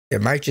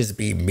It might just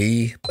be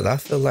me, but I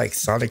feel like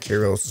Sonic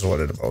Heroes is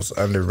one of the most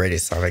underrated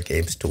Sonic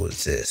games to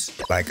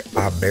exist. Like,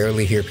 I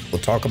barely hear people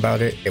talk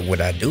about it, and when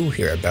I do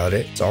hear about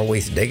it, it's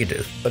always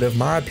negative. But in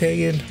my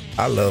opinion,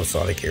 I love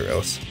Sonic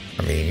Heroes.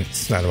 I mean,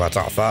 it's not in my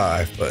top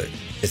 5, but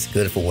it's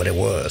good for what it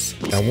was.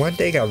 And one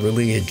thing I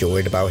really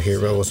enjoyed about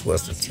Heroes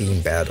was the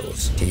team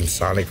battles. Team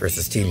Sonic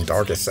versus Team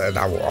Dark is something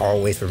I will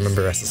always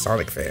remember as a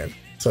Sonic fan.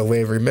 So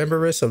in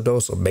remembrance of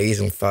those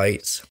amazing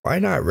fights, why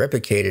not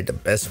replicate it the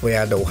best way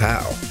I know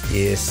how?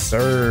 Yes,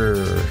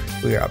 sir.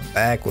 We are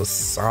back with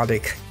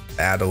Sonic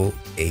Battle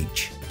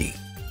HD.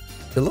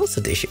 Deluxe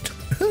Edition.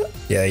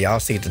 Yeah, y'all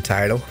see the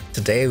title.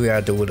 Today we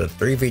are doing a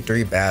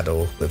 3v3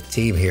 battle with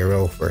Team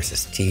Hero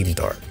versus Team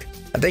Dark.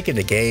 I think in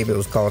the game it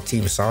was called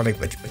Team Sonic,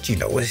 but you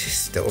know, it's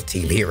still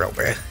Team Hero,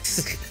 man.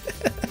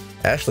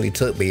 Actually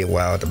took me a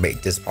while to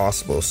make this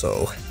possible,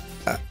 so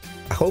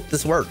I hope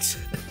this works.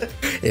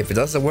 If it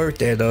doesn't work,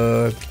 then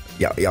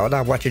y'all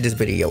not watching this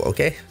video,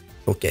 okay?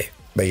 Okay.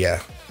 But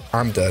yeah,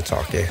 I'm done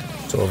talking.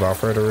 So without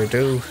further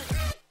ado,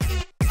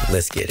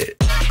 let's get it.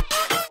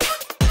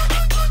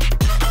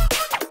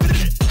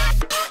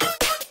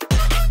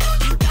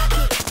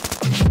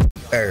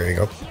 There we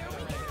go.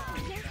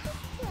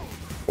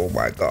 Oh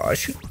my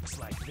gosh.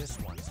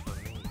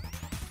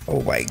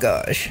 Oh my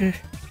gosh.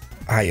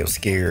 I am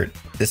scared.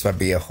 This might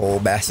be a whole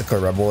massacre,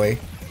 my boy.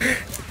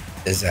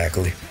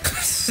 Exactly.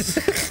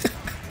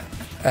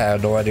 I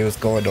have no idea what's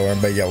going on,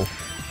 but yo,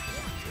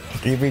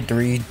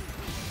 3v3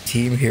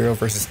 Team Hero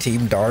versus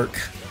Team Dark.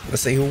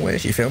 Let's see who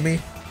wins, you feel me?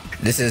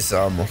 This is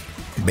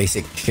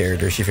basic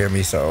characters, you feel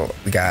me? So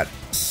we got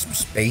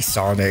Space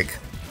Sonic,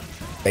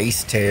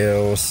 Base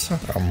Tails.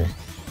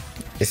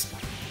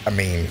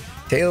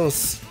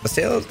 Tails,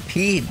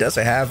 he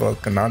doesn't have a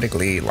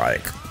canonically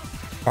like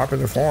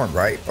popular form,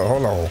 right? But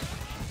hold on,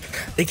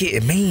 they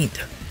getting memed.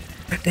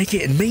 They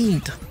getting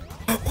memed.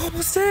 What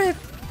was that?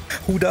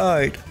 Who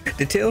died?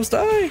 Did Tails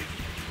die?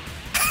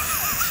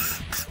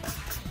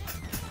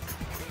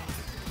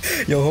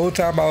 Yo, whole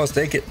time I was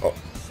thinking, oh,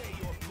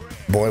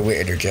 boy,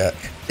 with interject.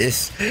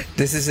 This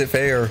isn't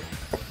fair.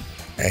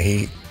 And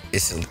he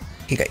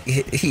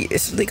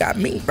instantly got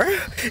me, bro.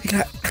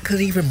 I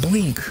couldn't even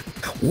blink.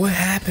 What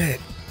happened?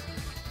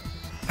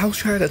 I was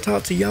trying to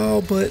talk to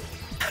y'all, but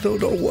I don't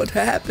know what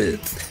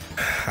happened.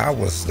 I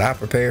was not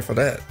prepared for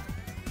that.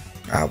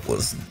 I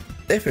was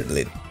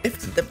definitely I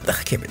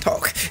can't even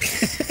talk.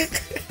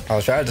 I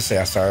was trying to say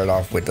I started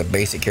off with the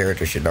basic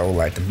characters, you know,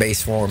 like the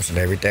base forms and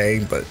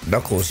everything, but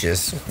Knuckles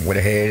just went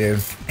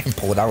ahead and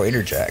pulled out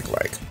Interjack.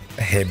 Like,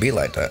 it had be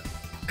like that.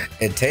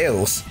 And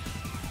Tails,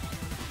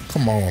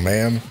 come on,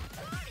 man.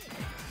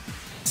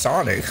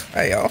 Sonic,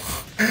 hey y'all,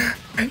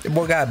 the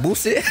boy got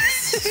boosted.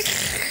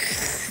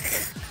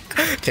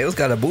 Tails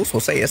got a boost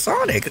for saying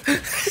Sonic.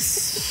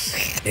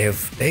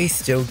 If they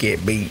still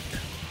get beat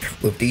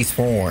with these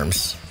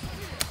forms,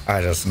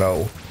 I just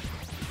know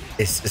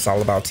it's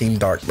all about Team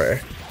Dark,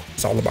 man.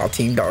 It's all about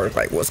Team Dark.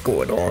 Like, what's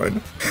going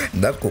on?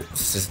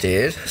 Knuckles is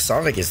dead.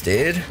 Sonic is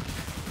dead.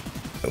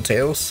 No,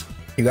 Tails,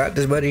 you got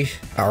this, buddy?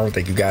 I don't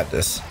think you got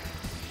this.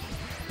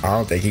 I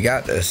don't think you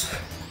got this.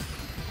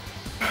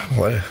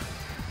 What?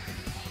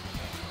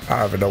 I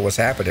don't even know what's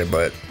happening,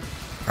 but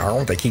I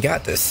don't think he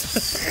got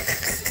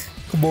this.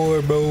 Come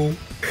on, bro.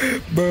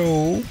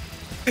 Bro.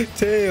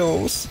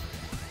 Tails.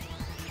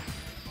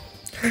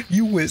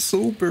 You went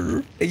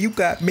super and you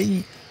got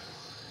me.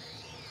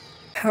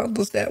 How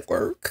does that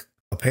work?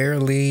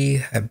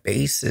 Apparently, a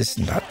base is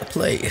not the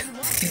play.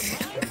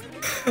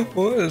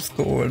 What is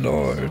going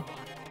on?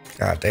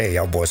 God dang,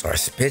 y'all boys are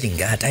spitting.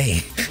 God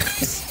dang.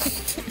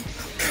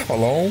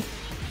 Hold on.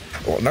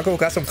 Oh, Knuckles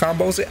got some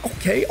combos.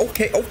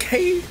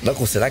 Okay.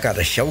 Knuckles said, I got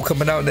a show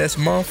coming out next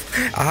month.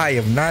 I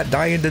am not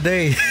dying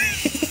today.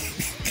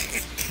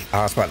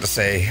 I was about to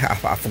say,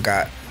 I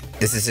forgot.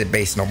 This isn't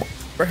base no more.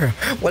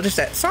 What is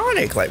that?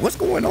 Sonic? Like, what's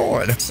going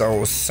on?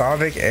 So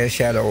Sonic and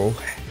Shadow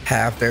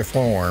have their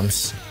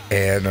forms,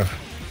 and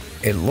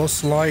it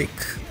looks like,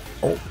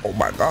 oh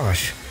my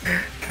gosh,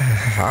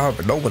 I don't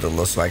even know what it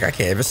looks like. I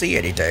can't even see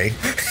anything.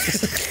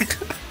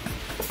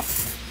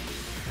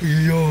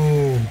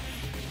 Yo,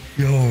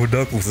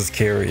 Knuckles is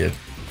carrying.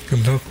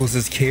 Knuckles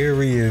is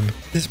carrying.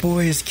 This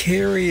boy is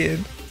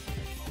carrying.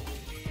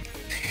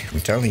 I'm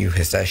telling you,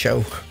 it's that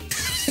show.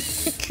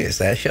 It's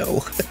that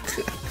show.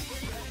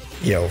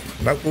 Yo,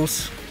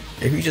 Knuckles,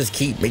 if you just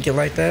keep making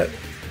like that,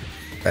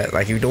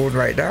 like you're doing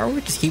right now,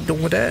 just keep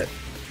doing that,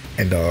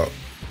 and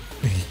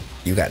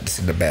you got this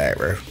in the bag,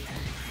 bro.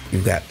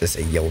 You got this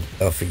in your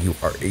Duffy.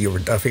 You're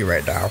Duffy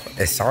right now.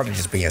 And Sonic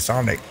just being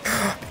Sonic.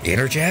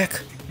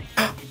 Interjack?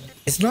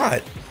 It's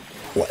not.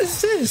 What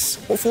is this?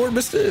 What form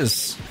is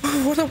this?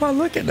 What am I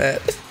looking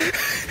at?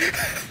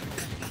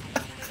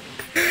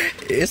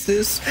 Is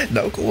this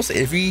Knuckles?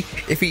 If he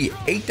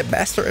ate the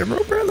Master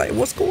Emerald, bro, like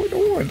what's going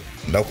on?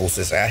 Knuckles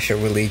is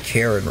actually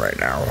carrying right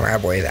now.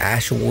 That boy is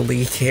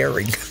actually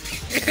carrying.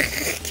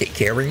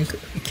 Carrying.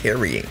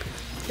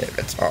 Yeah,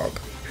 that's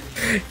talk.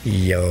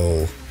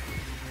 Yo.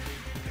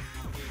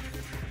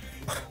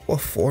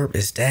 What form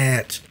is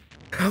that?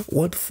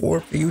 What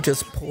form do you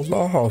just pull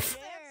off?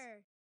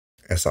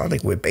 And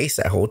Sonic went base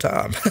that whole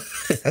time.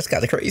 That's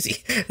kind of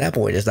crazy. That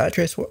boy does not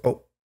transform.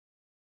 Oh,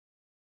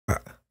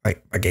 my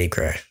game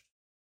crashed.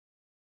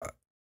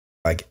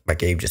 My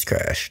game just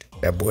crashed.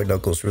 That boy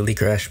Knuckles really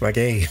crashed my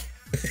game.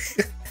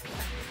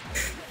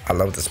 I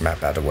love this map,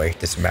 by the way.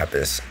 This map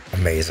is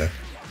amazing.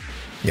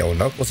 Yo,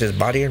 Knuckles is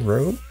body and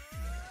room?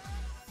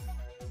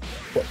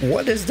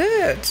 What is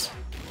that?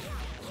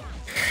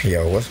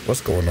 Yo,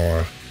 what's going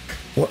on?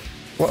 What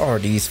are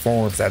these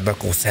forms that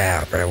Knuckles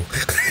have, bro?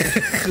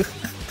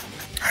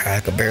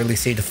 I can barely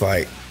see the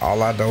fight.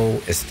 All I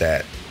know is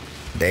that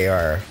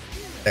they're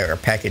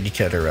packing each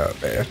other up,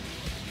 man.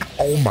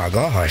 Oh my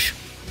gosh.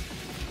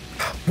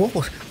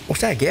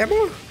 What's that,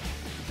 Gamma?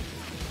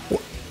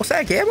 What's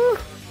that, Gamma?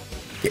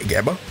 Yeah,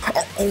 Gamma?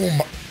 Oh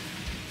my.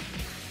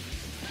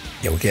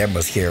 Yo,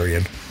 Gamma's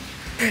carrying.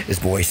 This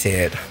boy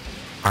said,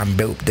 I'm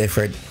built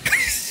different.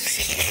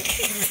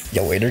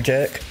 Yo,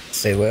 interject,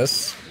 say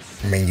less.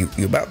 I mean,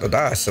 you about to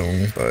die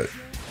soon, but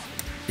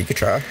you could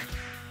try.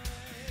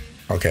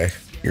 Okay,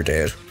 you're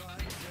dead.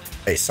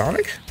 Hey,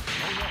 Sonic?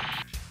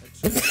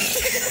 I'm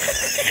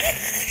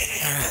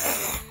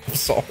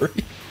sorry.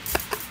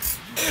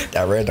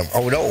 That random.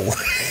 Oh no.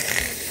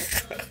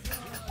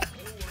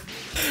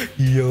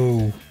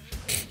 Yo.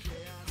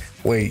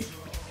 Wait.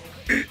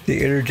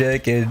 The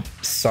interject and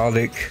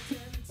Sonic.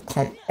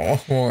 Come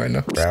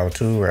on. Round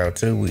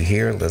two. We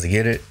here. Let's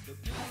get it.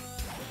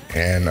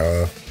 And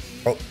oh,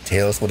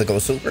 Tails with a go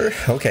super.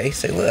 Okay,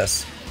 say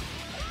less.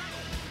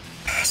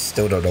 I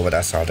still don't know what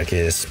that Sonic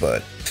is,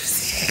 but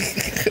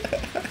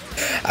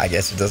I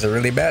guess it doesn't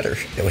really matter.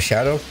 Yo,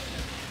 Shadow,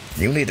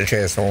 you need to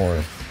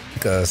transform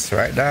because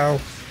right now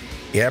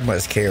Gamma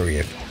is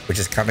carrying, which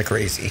is kind of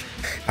crazy.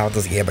 How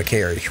does Gamma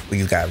carry? Well,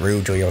 you got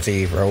Rouge on your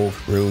team, Rogue,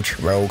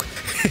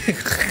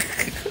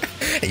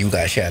 and you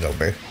got Shadow,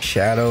 man.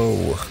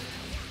 Shadow.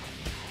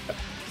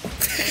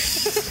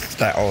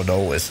 That oh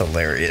no, it's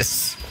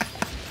hilarious.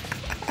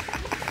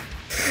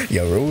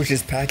 Yo, Rouge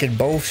is packing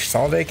both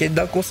Sonic and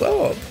Knuckles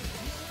up.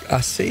 I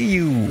see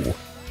you.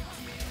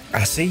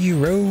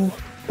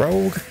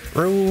 Rogue.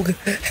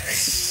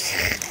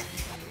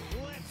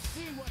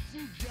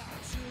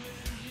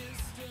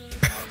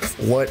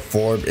 What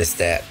form is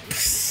that?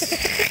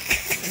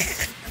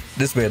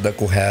 This man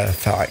Knuckle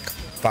have like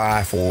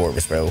 5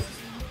 forms, bro.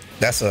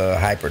 That's a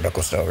hyper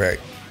Knuckles though, right?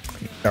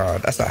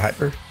 That's not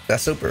hyper.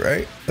 That's super,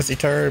 right? What's he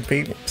turn?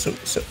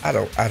 I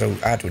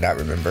do not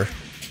remember.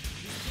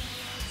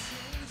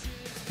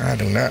 I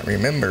do not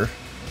remember.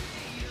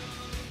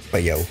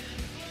 But yo,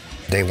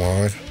 they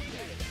won.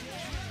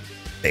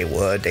 They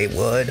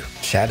would.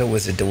 Shadow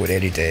isn't doing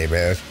anything,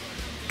 man.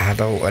 I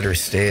don't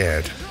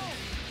understand.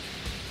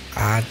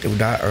 I do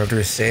not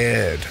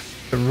understand.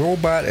 The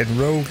robot and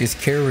Rogue is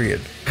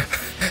carrying.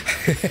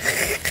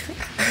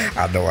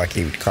 I know I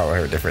keep calling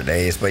her different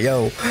names, but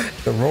yo,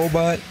 the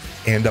robot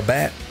and the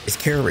bat is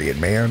carrying,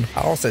 man.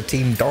 I also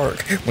team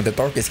Dark when the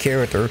darkest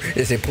character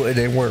isn't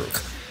putting in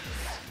work.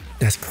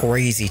 That's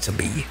crazy to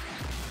me.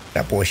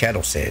 That boy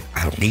Shadow said,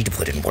 I don't need to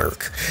put in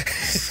work.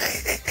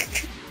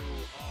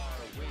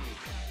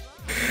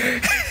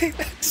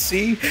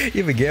 See,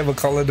 even Gamma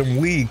calling them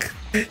weak.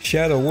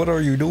 Shadow, what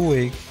are you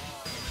doing?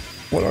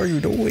 What are you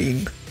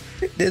doing?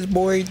 This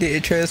boy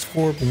didn't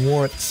transform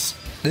once.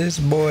 This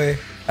boy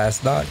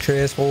has not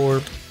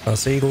transformed a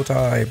single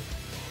time.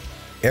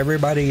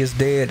 Everybody is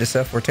dead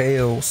except for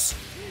Tails.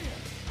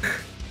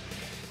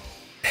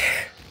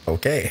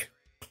 Okay.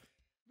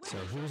 So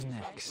who's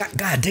next?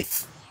 God damn.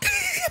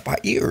 My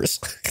ears.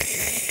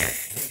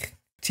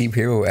 Team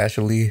Hero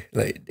actually,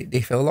 like,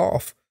 they fell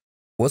off.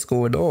 What's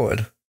going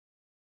on?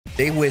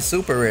 They went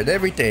super and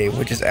everything,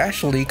 which is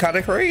actually kind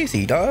of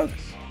crazy, dog.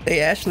 They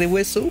actually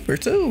went super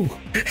too.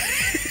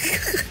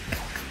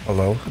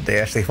 Hello, they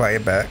actually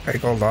fighting back. I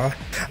ain't gonna lie.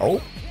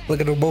 Oh, look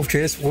at them both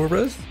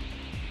Transformers.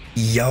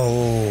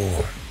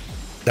 Yo,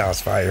 that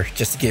was fire.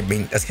 Just to get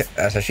me, that's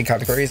actually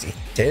kind of crazy.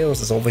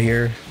 Tails is over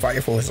here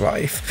fighting for his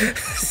life.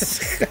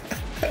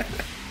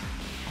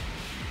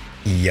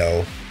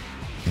 Yo,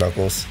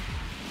 Knuckles,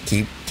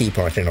 keep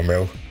punching him,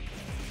 bro.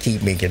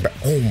 Keep making back.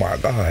 Oh my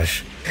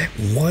gosh,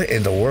 what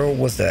in the world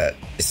was that?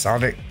 Is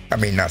Sonic? I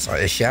mean, not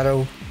Sonic. Is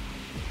Shadow?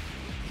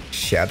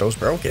 Shadow's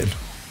broken.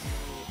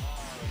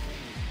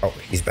 Oh,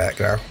 he's back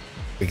now.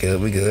 We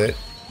good.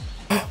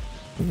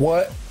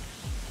 What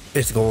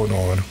is going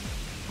on?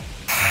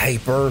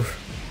 Hyper.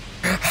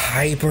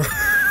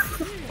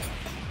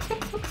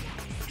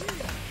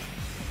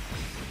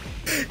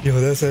 Yo,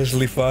 that's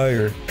actually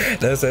fire.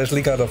 That's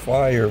actually kind of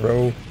fire,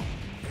 bro.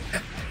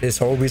 His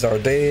homies are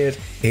dead.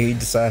 He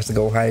decides to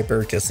go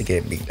hyper just to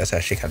get beat. That's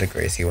actually kind of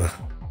crazy. What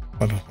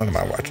am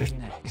I watching?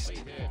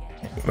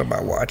 What am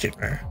I watching,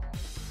 man?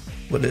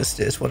 What is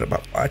this? What am I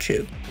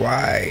watching?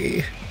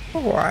 Why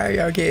are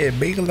y'all getting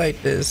beat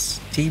like this?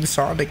 Team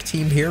Sonic,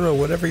 Team Hero,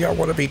 whatever y'all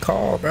want to be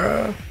called,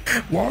 bro.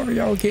 Why are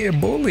y'all getting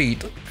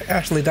bullied? I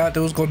actually thought it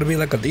was going to be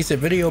like a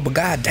decent video, but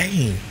god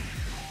dang.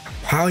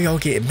 How y'all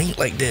getting beat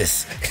like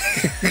this?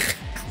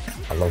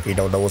 I low-key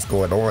don't know what's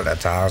going on at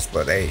times,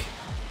 but hey,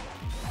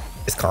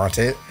 it's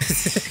content.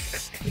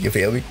 You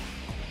feel me?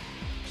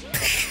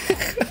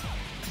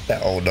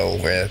 Oh no,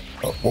 man.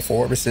 What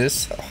form is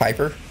this?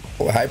 Hyper?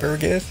 What, hyper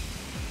again?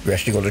 You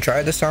actually gonna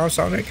try this time,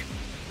 Sonic?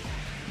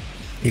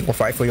 You gonna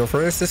fight for your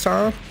friends this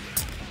time?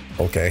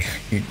 Okay,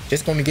 you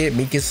just gonna get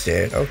meek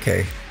instead.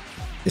 Okay.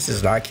 This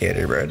is not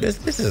canon, bro.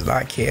 This is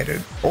not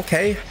canon.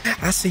 Okay,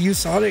 I see you,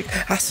 Sonic.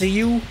 I see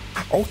you.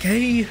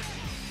 Okay.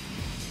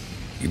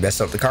 You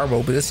messed up the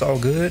combo, but it's all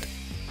good.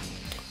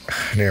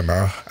 Never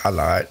mind. I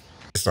lied.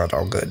 It's not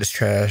all good. It's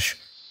trash.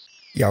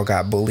 Y'all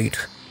got bullied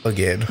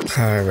again.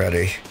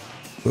 Alrighty.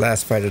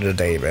 Last fight of the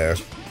day, man.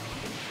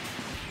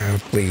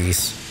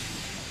 Please.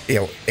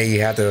 Yo, hey,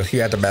 you had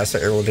to master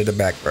arrow to the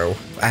back, bro.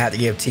 I had to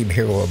give Team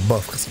Hero a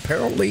buff because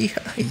apparently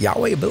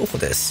y'all ain't built for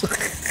this.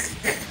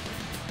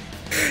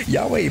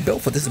 Y'all ain't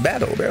built for this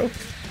battle, bro.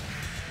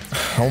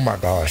 Oh my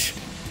gosh.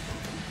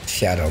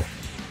 Shadow.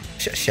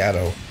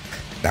 Shadow.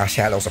 Now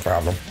Shadow's a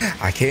problem.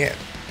 I can't.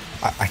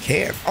 I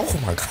can't. Oh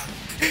my god.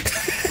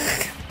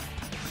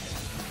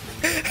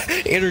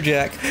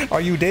 Interjack,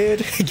 are you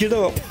dead? Get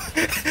up.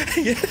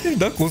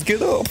 Knuckles,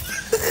 get up.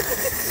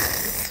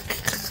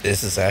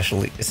 This is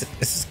actually, this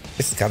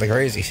is kind of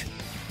crazy.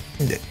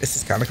 This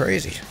is kind of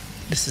crazy.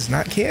 This is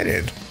not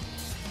canon.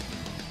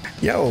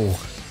 Yo,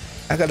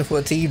 I gotta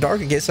put Team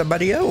Dark against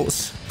somebody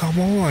else. Come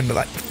on,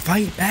 like,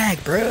 fight back,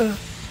 bruh.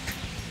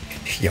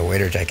 Yo,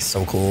 Interjack is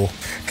so cool.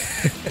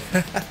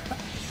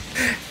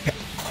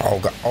 Oh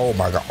god, oh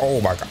my god,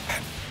 oh my god.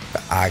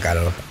 I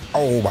gotta,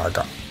 oh my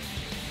god.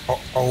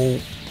 Oh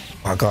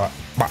my god,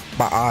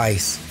 my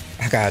eyes.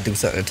 I gotta do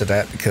something to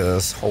that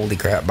because holy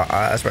crap, my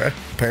eyes, man.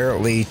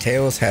 Apparently,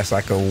 Tails has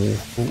like a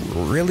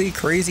really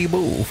crazy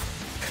move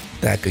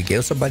that could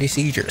give somebody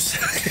seizures.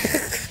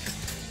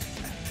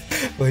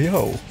 But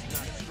yo,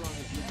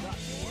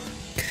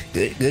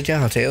 good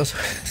job, Tails.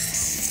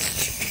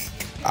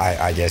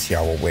 I guess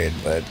y'all will win,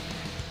 but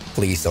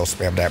please don't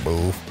spam that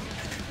move.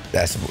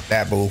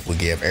 That move will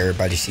give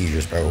everybody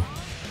seizures, bro.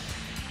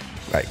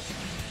 Like,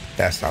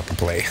 that's not the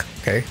play.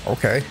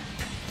 Okay.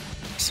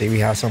 See, we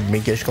have some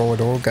meekish going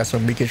on. Got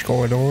some meekish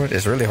going on.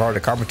 It's really hard to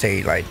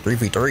commentate like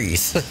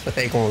 3v3s.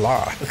 Ain't gonna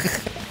lie.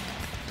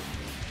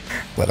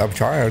 But I'm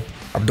trying.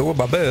 I'm doing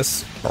my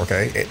best.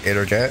 Okay,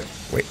 Interjet.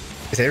 Wait,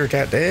 is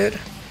Interjet dead?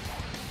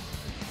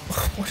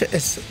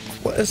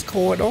 What is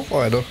going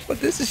on?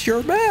 This is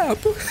your map.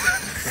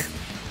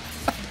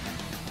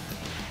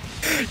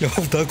 Yo,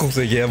 Knuckles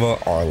and Yama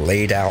are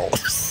laid out.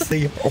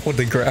 They are on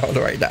the ground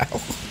right now.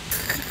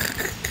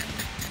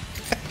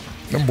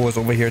 Them boys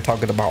over here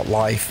talking about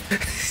life.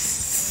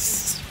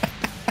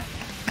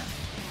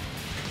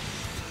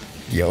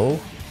 Yo,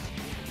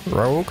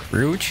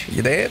 Rouge,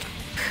 you dead?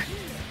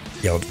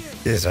 Yo,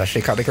 this is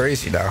actually kind of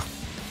crazy now.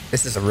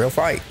 This is a real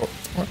fight.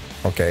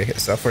 Okay,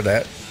 it's up for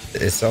that.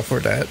 It's up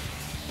for that.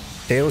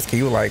 Tails, can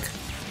you like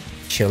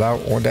chill out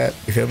on that?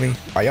 You feel me?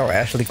 Are y'all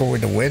actually going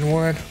to win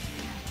one?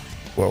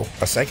 Well,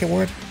 a second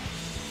one?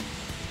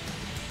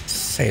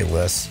 Say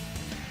less.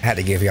 I had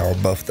to give y'all a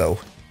buff though.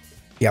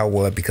 Y'all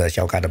won because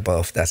y'all got a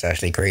buff. That's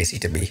actually crazy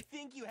to me.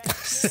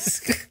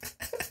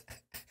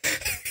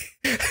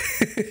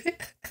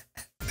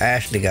 I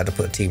actually got to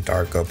put Team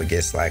Dark up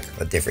against like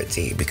a different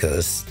team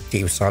because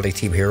Team Sonic,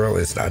 Team Hero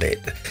is not it.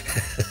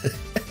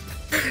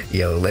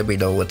 Yo, let me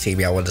know what team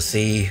y'all want to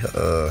see.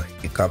 You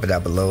can comment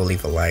down below,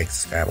 leave a like,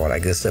 subscribe, all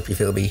that good stuff, you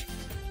feel me?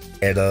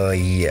 And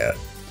yeah.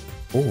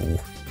 Ooh.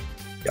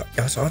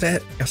 Y'all saw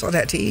that? Y'all saw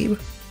that team?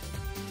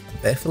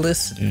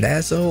 Bephilis,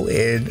 Nazo,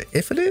 and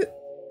Infinite?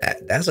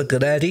 That's a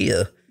good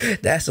idea.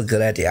 That's a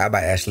good idea. I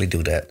might actually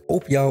do that.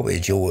 Hope y'all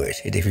enjoyed.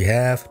 And if you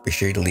have, be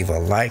sure to leave a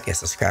like and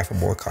subscribe for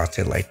more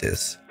content like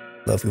this.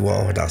 Love you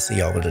all, and I'll see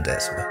y'all in the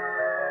next one.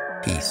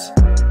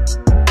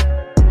 Peace.